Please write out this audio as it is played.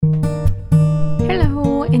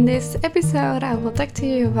In this episode, I will talk to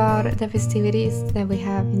you about the festivities that we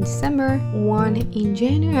have in December, one in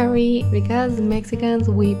January, because Mexicans,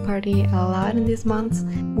 we party a lot in these months.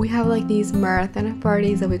 We have like these marathon of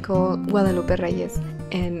parties that we call Guadalupe Reyes,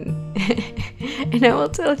 and and I will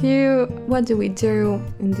tell you what do we do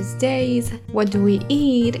in these days, what do we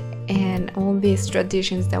eat, and all these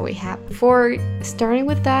traditions that we have. Before starting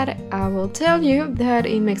with that, I will tell you that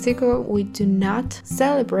in Mexico we do not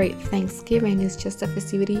celebrate Thanksgiving. It's just a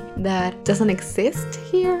festivity that doesn't exist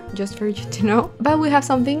here, just for you to know. But we have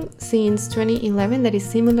something since 2011 that is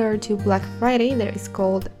similar to Black Friday that is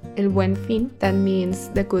called El Buen Fin. That means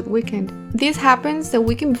the good weekend. This happens the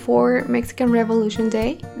weekend before Mexican Revolution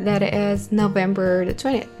Day, that is November the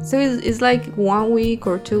 20th. So it's like 1 week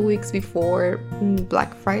or 2 weeks before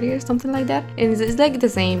Black Friday or something like that. And it's like the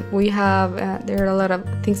same. We have, there are a lot of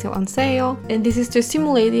things on sale, and this is to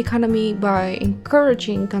stimulate the economy by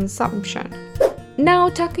encouraging consumption. Now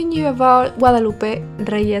talking to you about Guadalupe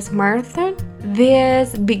Reyes Marathon.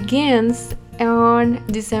 This begins on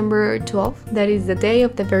December 12th, that is the day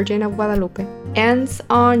of the Virgin of Guadalupe, ends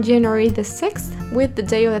on January the 6th with the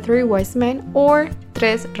day of the Three Wise Men, or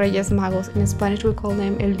Tres Reyes Magos. In Spanish we call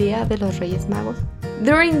them El Día de los Reyes Magos.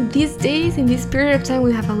 During these days, in this period of time,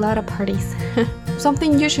 we have a lot of parties.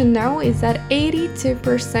 Something you should know is that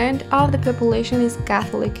 82% of the population is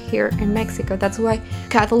Catholic here in Mexico. That's why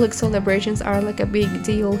Catholic celebrations are like a big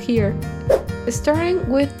deal here. Starting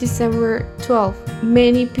with December 12th,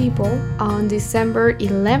 many people on December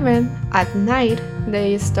 11th at night,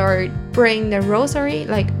 they start praying the rosary.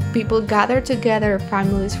 Like, people gather together,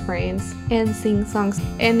 families, friends, and sing songs.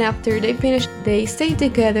 And after they finish, they stay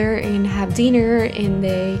together and have dinner, and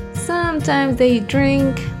sometimes they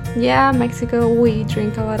drink. Yeah, Mexico, we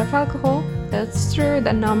drink a lot of alcohol. That's true,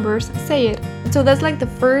 the numbers say it. So that's like the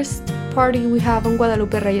first party we have on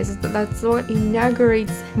Guadalupe Reyes. That's what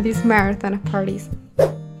inaugurates this marathon of parties.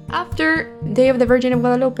 After Day of the Virgin of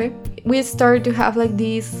Guadalupe, we start to have like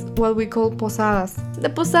these, what we call posadas. The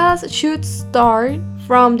posadas should start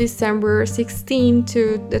from December 16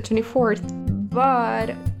 to the 24th,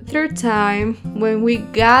 but through time, when we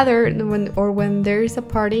gather, when there is a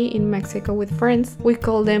party in Mexico with friends, we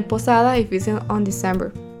call them posada if it's on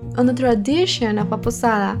December. On the tradition of a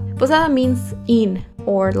posada means inn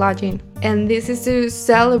or lodging, and this is to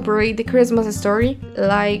celebrate the Christmas story,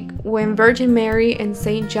 like when Virgin Mary and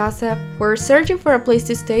Saint Joseph were searching for a place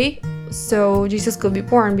to stay so Jesus could be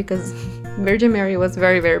born, because Virgin Mary was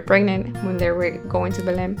very, very pregnant when they were going to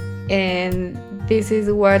Belém. And this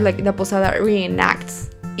is what like the posada reenacts.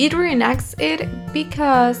 It reenacts it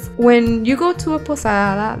because when you go to a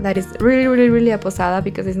posada, that is really, really, really a posada,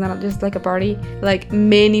 because it's not just like a party like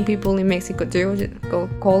many people in Mexico do,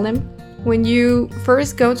 call them. When you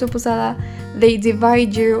first go to a posada, they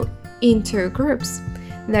divide you into groups.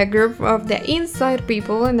 The group of the inside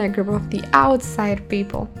people and the group of the outside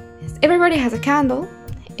people. Everybody has a candle,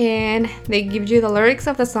 and they give you the lyrics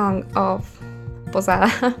of the song of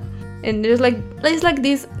posada. And there's like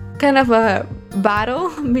this kind of a battle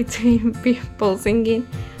between people singing,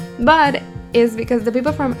 but it's because the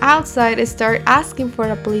people from outside start asking for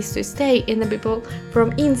a place to stay, and the people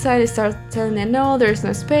from inside start telling them no, there's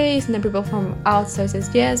no space, and the people from outside says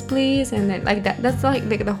yes please, and then like that. That's like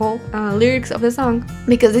the whole lyrics of the song,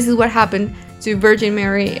 because this is what happened to Virgin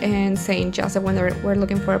Mary and Saint Joseph when they were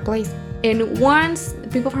looking for a place. And once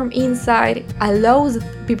people from inside allows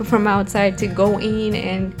people from outside to go in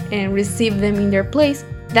and receive them in their place,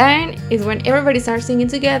 then is when everybody starts singing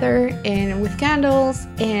together and with candles,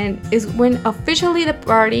 and is when officially the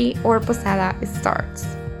party or posada starts.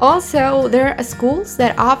 Also, there are schools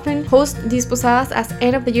that often host these posadas as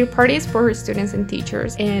end of the year parties for students and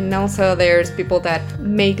teachers. And also there's people that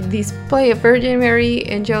make this play of Virgin Mary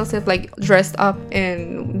and Joseph like dressed up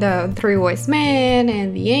in the Three Wise Men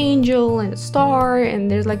and the angel and the star, and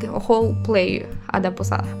there's like a whole play at the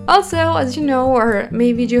posada. Also, as you know, or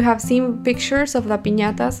maybe you have seen pictures of the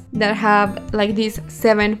piñatas that have like these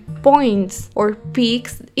 7 points or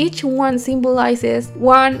peaks. Each one symbolizes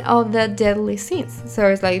one of the deadly sins. So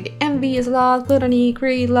it's like the envy, sloth, gluttony,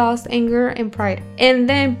 greed, lust, anger, and pride. And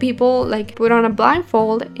then people like put on a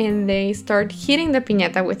blindfold and they start hitting the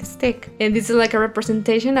piñata with a stick. And this is like a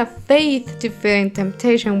representation of faith to defeat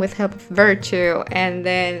temptation with help of virtue. And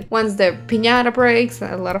then once the piñata breaks,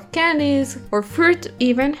 a lot of candies or fruit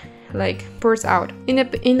even like pours out. In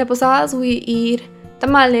the posadas we eat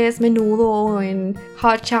tamales, menudo, and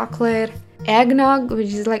hot chocolate, eggnog, which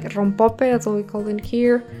is like rompope, that's what we call it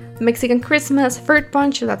here, Mexican Christmas fruit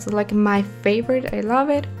punch, that's like my favorite, I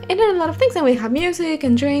love it. And then a lot of things, and we have music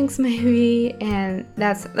and drinks maybe, and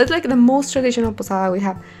that's like the most traditional posada we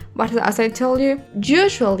have. But as I told you,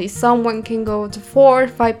 usually someone can go to 4 or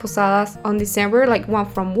 5 posadas on December, like one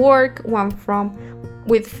from work, one from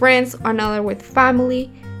with friends, another with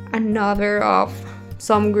family, another of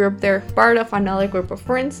some group they're part of, another group of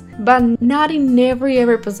friends. But not in every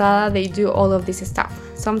posada they do all of this stuff.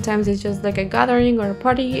 Sometimes it's just like a gathering or a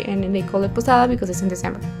party, and they call it posada because it's in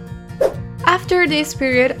December. After this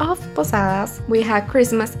period of posadas, we have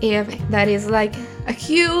Christmas Eve. That is like a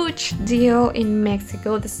huge deal in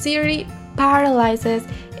Mexico. The city paralyzes.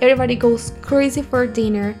 Everybody goes crazy for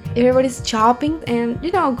dinner. Everybody's shopping and,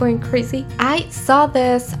 going crazy. I saw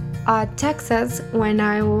this Texas when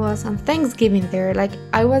I was on Thanksgiving there. Like,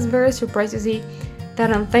 I was very surprised to see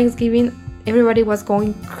that on Thanksgiving everybody was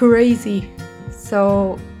going crazy.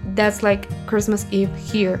 So that's like Christmas Eve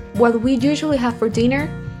here. What we usually have for dinner,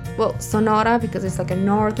 well, Sonora, because it's like a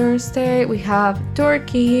northern state, we have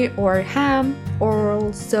turkey or ham, or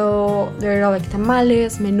also there are like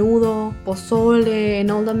tamales, menudo, pozole,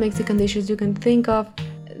 and all the Mexican dishes you can think of.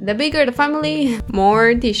 The bigger the family,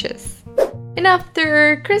 more dishes. And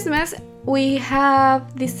after Christmas, we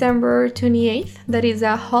have December 28th, that is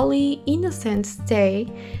a Holy Innocents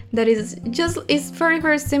Day. That is it's very,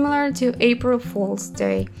 very similar to April Fool's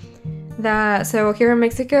Day. So here in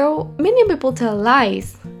Mexico, many people tell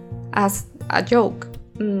lies as a joke.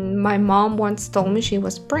 My mom once told me she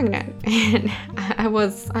was pregnant, and I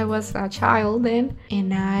was a child then,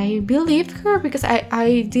 and I believed her because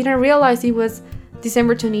I didn't realize it was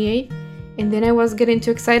December 28th. And then I was getting too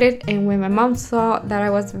excited, and when my mom saw that I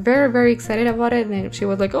was very, very excited about it, then she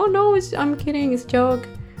was like, "Oh no, I'm kidding, it's a joke.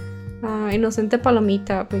 Inocente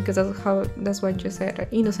palomita," because that's what you said,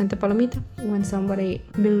 inocente palomita, when somebody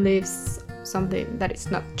believes something that is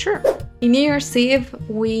not true. In New Year's Eve,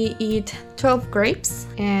 we eat 12 grapes,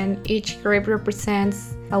 and each grape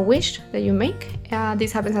represents a wish that you make.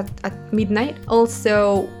 This happens at midnight.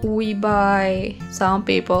 Also, we buy, some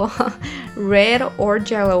people, red or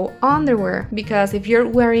yellow underwear, because if you're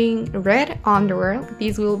wearing red underwear,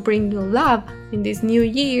 this will bring you love in this new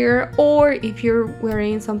year, or if you're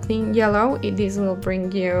wearing something yellow, this will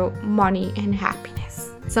bring you money and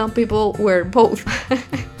happiness. Some people wear both.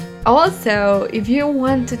 Also, if you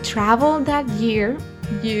want to travel that year,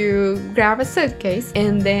 you grab a suitcase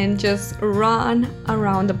and then just run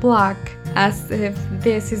around the block as if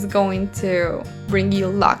this is going to bring you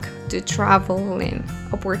luck to travel and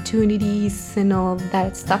opportunities and all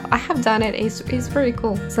that stuff. I have done it. It's very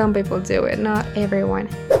cool. Some people do it, not everyone.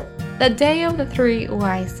 The Day of the Three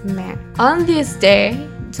Wise Men. On this day,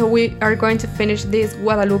 so we are going to finish this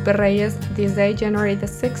Guadalupe Reyes this day, January the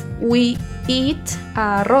 6th. We eat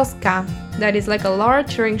rosca, that is like a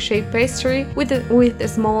large ring-shaped pastry with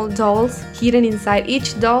small dolls hidden inside.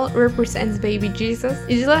 Each doll represents baby Jesus.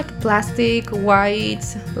 It's like plastic, white,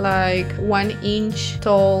 like 1 inch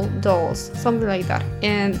tall dolls, something like that.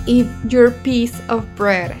 And if your piece of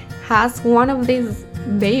bread has one of these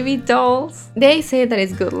baby dolls, they say that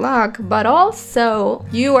it's good luck, but also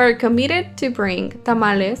you are committed to bring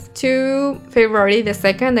tamales to February the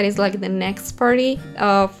 2nd, that is like the next party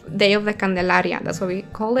of Day of the Candelaria, that's what we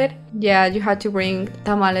call it. Yeah, you have to bring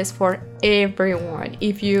tamales for everyone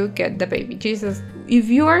if you get the baby Jesus. If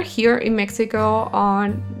you are here in Mexico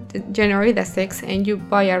on January the 6th and you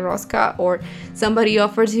buy a rosca or somebody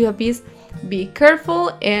offers you a piece, be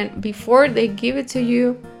careful, and before they give it to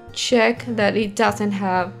you, check that it doesn't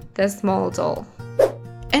have the small doll.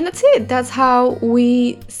 And that's it. That's how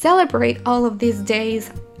we celebrate all of these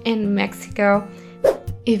days in Mexico.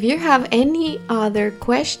 If you have any other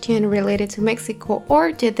question related to Mexico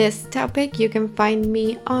or to this topic, you can find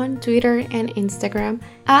me on Twitter and Instagram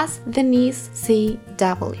as Denise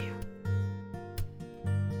CW.